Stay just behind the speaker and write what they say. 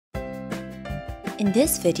In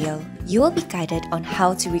this video, you will be guided on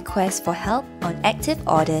how to request for help on active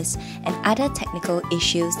orders and other technical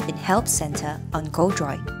issues in Help Center on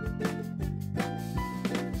GoDroid.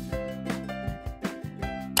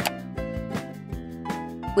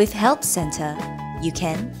 With Help Center, you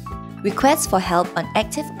can request for help on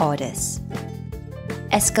active orders,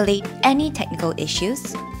 escalate any technical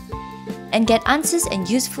issues, and get answers and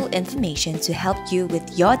useful information to help you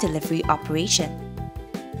with your delivery operation.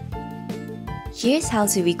 Here's how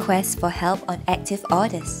to request for help on active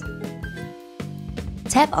orders.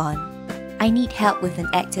 Tap on I need help with an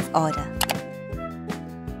active order.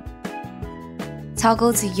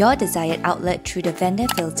 Toggle to your desired outlet through the vendor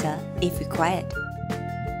filter if required.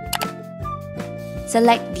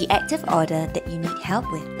 Select the active order that you need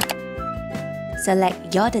help with.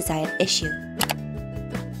 Select your desired issue.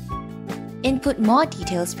 Input more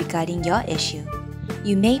details regarding your issue.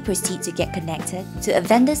 You may proceed to get connected to a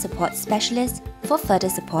vendor support specialist for further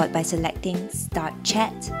support by selecting Start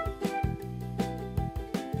Chat.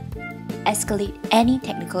 Escalate any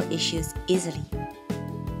technical issues easily.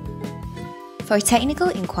 For technical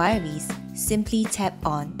inquiries, simply tap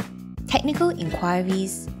on Technical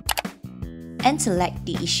Inquiries and select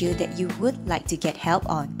the issue that you would like to get help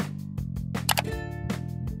on.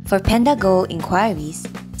 For PandaGo inquiries,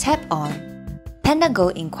 tap on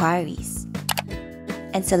PandaGo Inquiries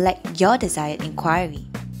and select your desired inquiry.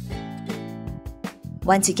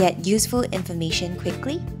 Want to get useful information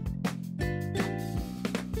quickly?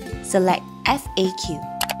 Select FAQ.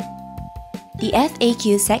 The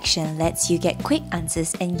FAQ section lets you get quick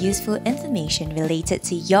answers and useful information related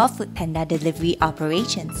to your foodpanda delivery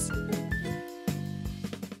operations.